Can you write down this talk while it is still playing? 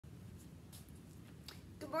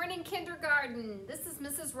Good morning, kindergarten. This is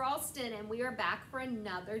Mrs. Ralston, and we are back for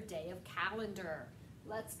another day of calendar.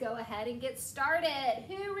 Let's go ahead and get started.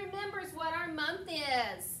 Who remembers what our month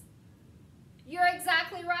is? You're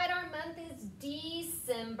exactly right. Our month is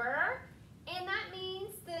December, and that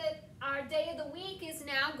means that our day of the week is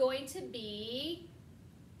now going to be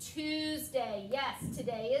Tuesday. Yes,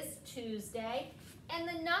 today is Tuesday, and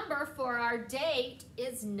the number for our date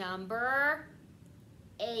is number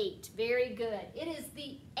 8. Very good. It is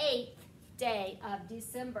the 8th day of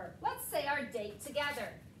December. Let's say our date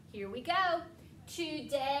together. Here we go.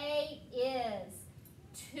 Today is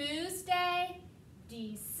Tuesday,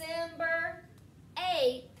 December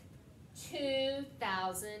 8th,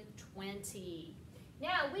 2020.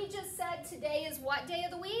 Now, we just said today is what day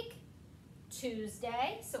of the week?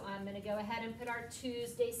 Tuesday. So I'm going to go ahead and put our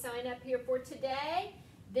Tuesday sign up here for today.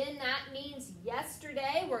 Then that means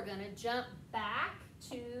yesterday we're going to jump back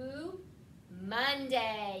to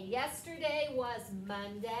Monday. Yesterday was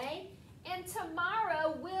Monday, and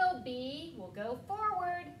tomorrow will be, we'll go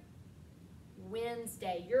forward,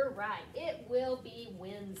 Wednesday. You're right, it will be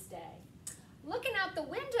Wednesday. Looking out the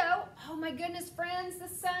window, oh my goodness, friends, the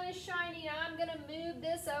sun is shining. I'm going to move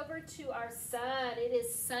this over to our sun. It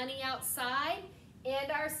is sunny outside,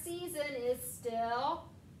 and our season is still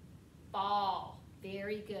fall.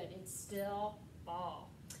 Very good, it's still fall.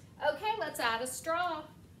 Okay, let's add a straw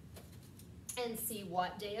and see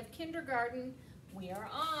what day of kindergarten we are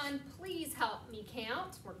on. Please help me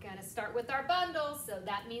count. We're going to start with our bundles, so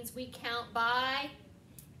that means we count by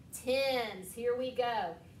tens. Here we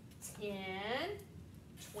go. 10,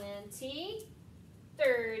 20,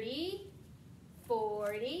 30,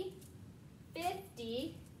 40,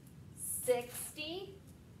 50, 60,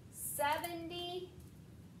 70,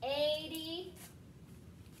 80,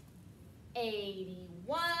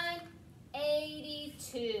 81,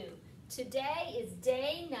 82. Today is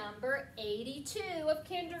day number 82 of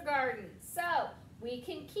kindergarten. So we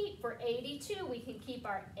can keep, for 82, we can keep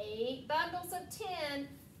our 8 bundles of 10,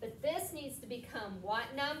 but this needs to become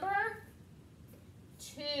what number?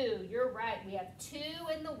 2. You're right, we have 2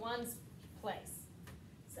 in the ones place.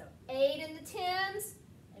 So 8 in the tens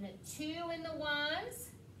and a 2 in the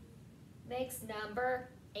ones makes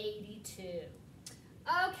number 82.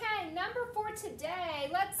 Okay, number for today,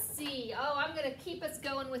 let's see. Oh, I'm going to keep us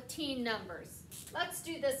going with teen numbers. Let's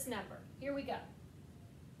do this number. Here we go.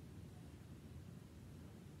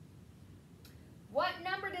 What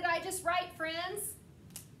number did I just write, friends?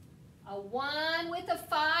 A 1 with a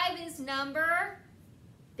 5 is number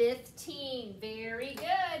 15. Very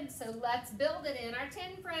good. So let's build it in our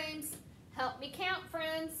 10 frames. Help me count,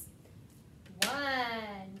 friends. 1,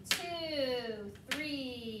 2,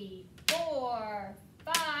 3, 4,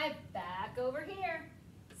 5, back over here,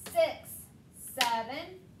 6,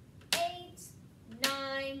 7, 8,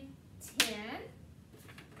 9, 10,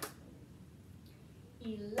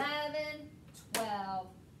 11, 12,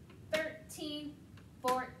 13,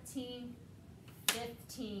 14,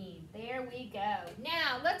 15. There we go.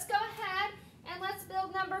 Now, let's go ahead and let's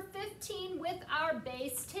build number 15 with our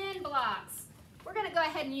base 10 blocks. We're going to go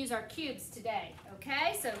ahead and use our cubes today,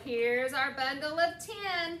 okay? So here's our bundle of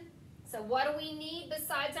 10. So what do we need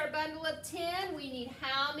besides our bundle of 10? We need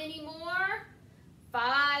how many more?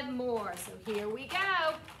 5 more. So here we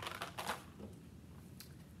go.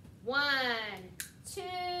 1, 2,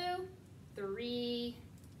 3,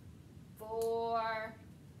 4,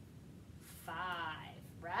 5.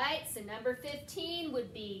 Right? So number 15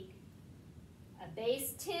 would be a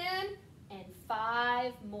base 10 and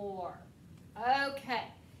 5 more. Okay.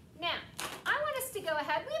 Now, I want us to go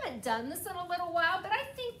ahead. We haven't done this in a little while, but I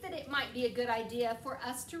think that it might be a good idea for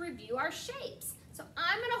us to review our shapes. So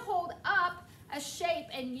I'm going to hold up a shape,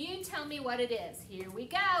 and you tell me what it is. Here we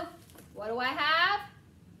go. What do I have?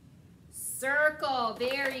 Circle.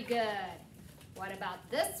 Very good. What about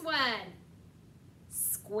this one?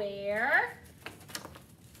 Square.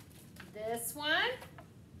 This one?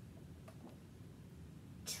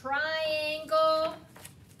 Triangle.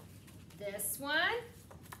 This one?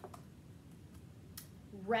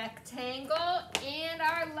 Rectangle, and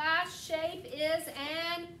our last shape is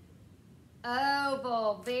an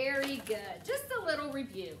oval. Very good. Just a little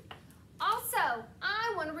review. Also,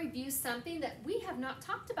 I want to review something that we have not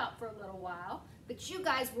talked about for a little while, but you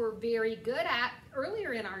guys were very good at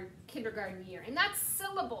earlier in our kindergarten year, and that's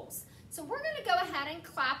syllables. So we're going to go ahead and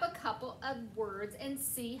clap a couple of words and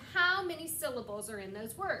see how many syllables are in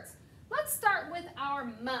those words. Let's start with our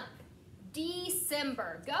month.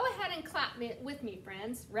 December. Go ahead and clap with me,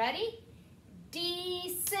 friends. Ready?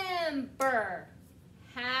 December.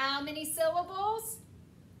 How many syllables?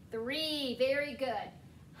 3. Very good.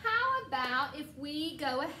 How about about if we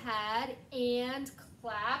go ahead and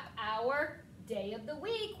clap our day of the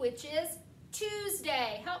week, which is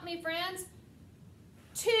Tuesday? Help me, friends.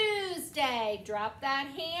 Tuesday. Drop that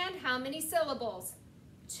hand. How many syllables?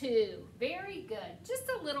 2. Very good. Just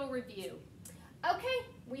a little review. Okay,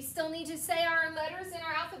 we still need to say our letters in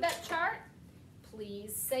our alphabet chart.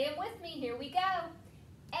 Please say them with me. Here we go.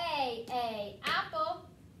 A, apple.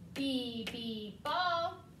 B,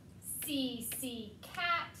 ball. C,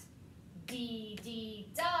 cat. D,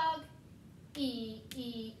 dog.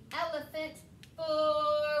 E, elephant.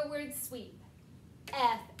 Forward sweep.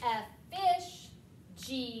 F, fish.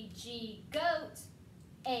 G, goat.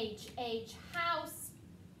 H, house.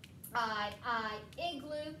 I,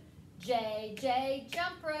 igloo. J,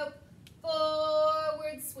 jump rope.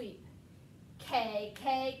 Forward sweep. K,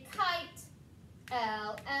 kite.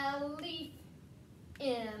 L, leaf.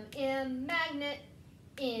 M, magnet.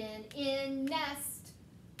 N, nest.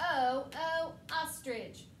 O,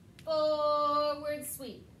 ostrich. Forward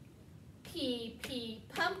sweep. P,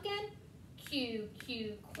 pumpkin. Q,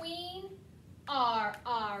 queen. R,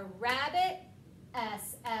 rabbit.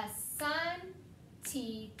 S, sun.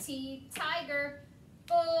 T, tiger.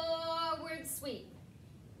 Forward sweep.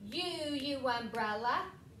 U, umbrella.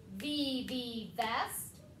 V,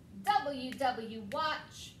 vest. W,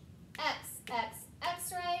 watch. X,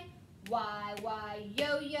 x-ray. Y,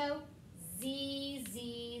 yo-yo. Z,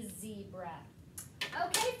 zebra.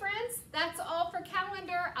 Okay, friends, that's all for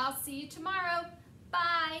calendar. I'll see you tomorrow.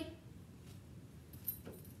 Bye.